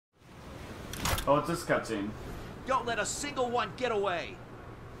Oh, it's this cutscene. Don't let a single one get away.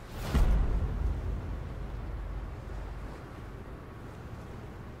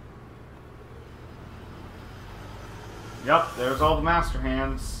 Yep, there's all the Master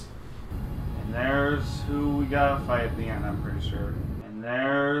Hands. And there's who we gotta fight at the end, I'm pretty sure. And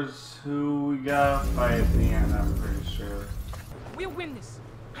there's who we gotta fight at the end, I'm pretty sure. We'll win this.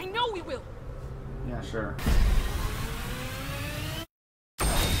 I know we will. Yeah, sure.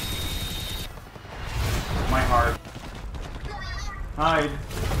 My heart. Hide.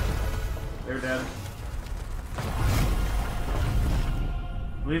 They're dead.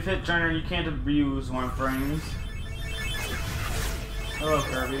 We've hit Turner, you can't abuse one frames. Hello,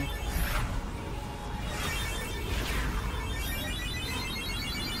 Kirby.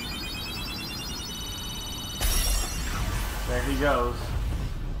 There he goes.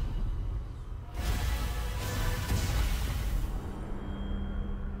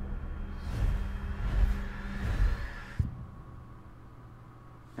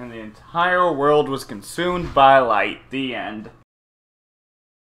 And the entire world was consumed by light. The end.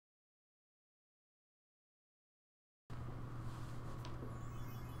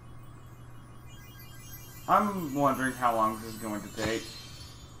 I'm wondering how long this is going to take.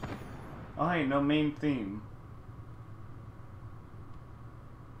 Oh hey, no main theme.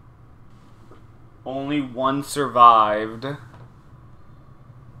 Only one survived.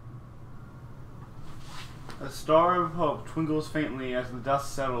 A star of hope twinkles faintly as the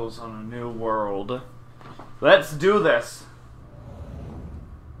dust settles on a new world. Let's do this!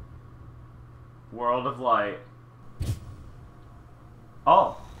 World of light.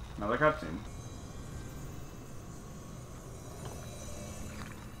 Oh, another cutscene.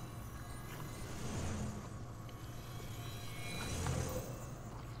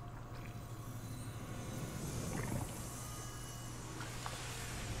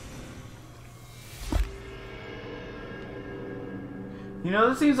 You know,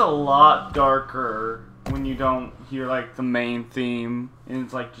 this seems a lot darker when you don't hear, like, the main theme, and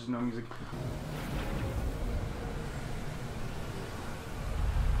it's, like, just no music.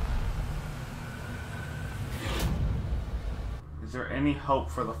 Is there any hope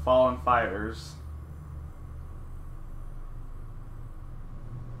for the fallen fighters?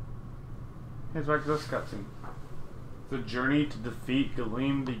 Here's back to this cutscene. The journey to defeat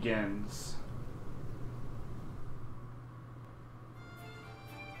Galeem begins.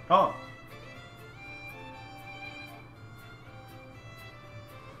 Oh.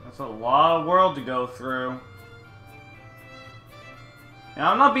 That's a lot of world to go through.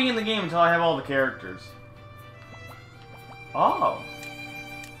 Now, I'm not beating the game until I have all the characters. Oh.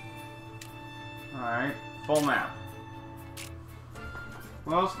 Alright. Full map.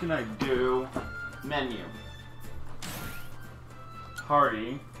 What else can I do? Menu.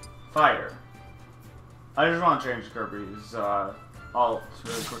 Party. Fighter. I just want to change Kirby's, alt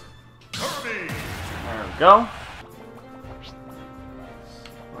really quick. Kirby! There we go.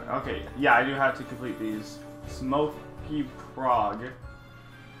 Okay, yeah, I do have to complete these. Smoky Prague.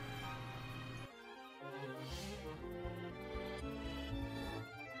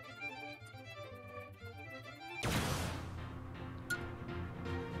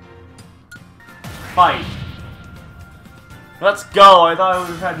 Fight! Let's go! I thought I would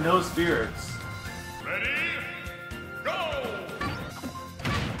have had no spirits. Ready? Go!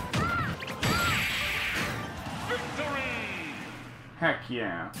 Victory! Heck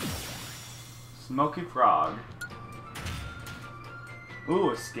yeah. Smoky Frog.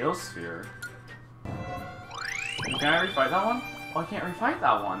 Ooh, a skill sphere. Can I refight that one? Oh, I can't refight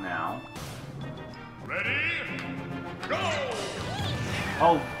that one now. Ready? Go!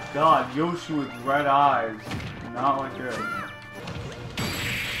 Oh god, Yoshi with red eyes. Not like good.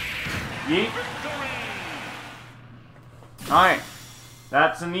 Yeet. Alright.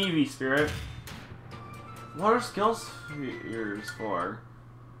 That's an Eevee spirit. What are skill spheres for?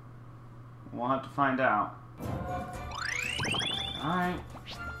 We'll have to find out. Alright.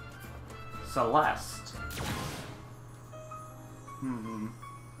 Celeste.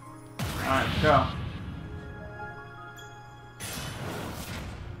 Alright, go.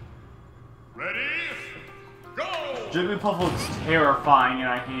 Ready? Go! Jigglypuff looks terrifying and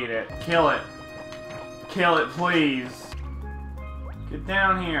I hate it. Kill it. Kill it, please. Get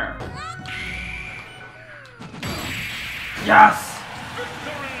down here. Yes!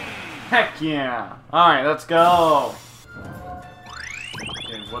 Victory! Heck yeah! Alright, let's go!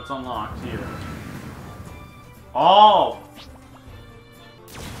 Okay, what's unlocked here? Oh!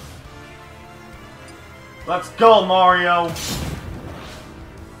 Let's go, Mario!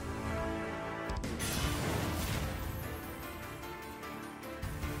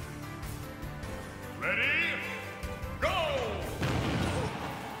 Ready? Go!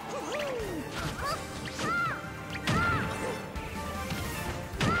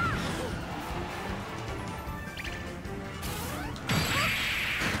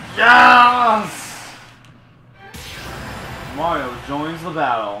 Yes! Mario joins the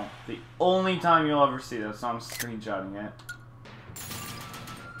battle. The only time you'll ever see this, so I'm screenshotting it.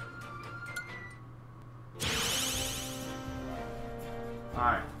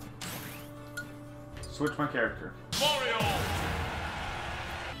 Alright. Switch my character. Mario!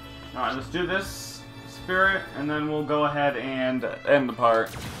 Alright, let's do this spirit, and then we'll go ahead and end the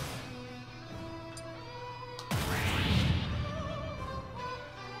part.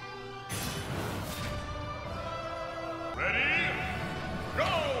 Ready? Go!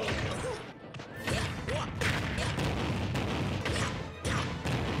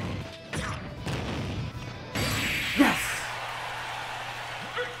 Yes!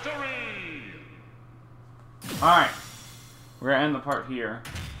 Victory! Alright. We're gonna end the part here.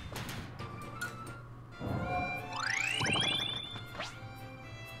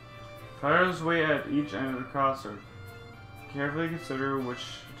 Fires wait at each end of the crosser. Carefully consider which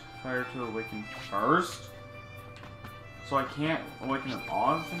fire to awaken first. So I can't awaken them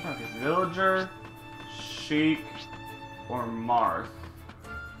all at the same time. Okay, Villager, Sheik, or Marth.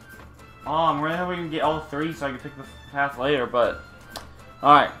 Oh, I'm really hoping we can get all three so I can pick the path later, but...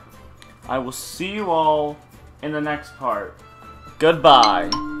 Alright. I will see you all in the next part.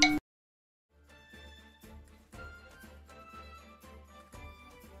 Goodbye.